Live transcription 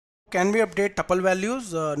Can we update tuple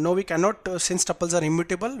values? No, we cannot, since tuples are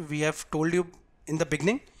immutable. We have told you in the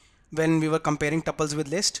beginning when we were comparing tuples with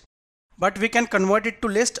list. But we can convert it to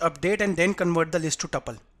list, update, and then convert the list to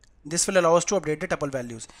tuple. This will allow us to update the tuple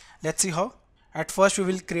values. Let's see how. At first we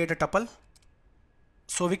will create a tuple.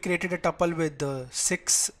 So we created a tuple with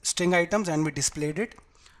 6 string items and we displayed it.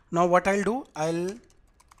 Now what I'll do,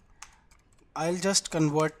 I'll just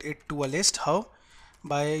convert it to a list. How?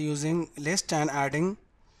 By using list and adding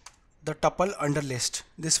the tuple under list.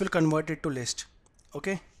 This will convert it to list.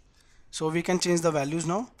 Okay, so we can change the values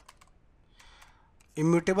now.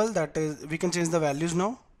 Immutable, that is, we can change the values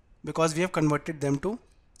now because we have converted them to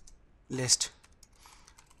list.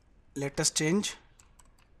 Let us change.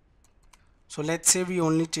 So let's say we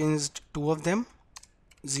only changed 2 of them,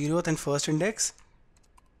 0th and first index.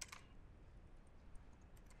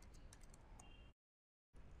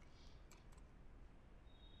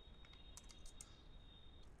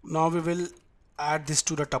 Now we will add this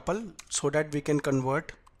to the tuple so that we can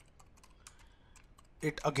convert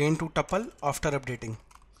it again to tuple after updating.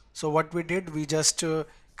 So what we did, we just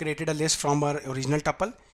created a list from our original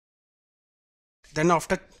tuple. Then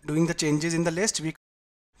after doing the changes in the list, we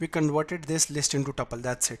converted this list into tuple.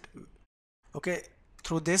 That's it. Okay,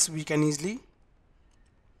 through this we can easily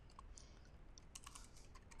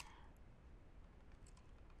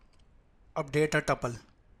update a tuple.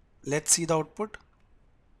 Let's see the output.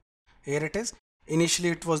 Here it is. Initially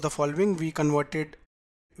it was the following. We converted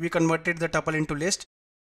the tuple into list.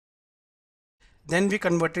 Then we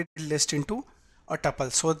converted list into a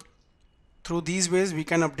tuple. So through these ways we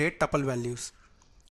can update tuple values.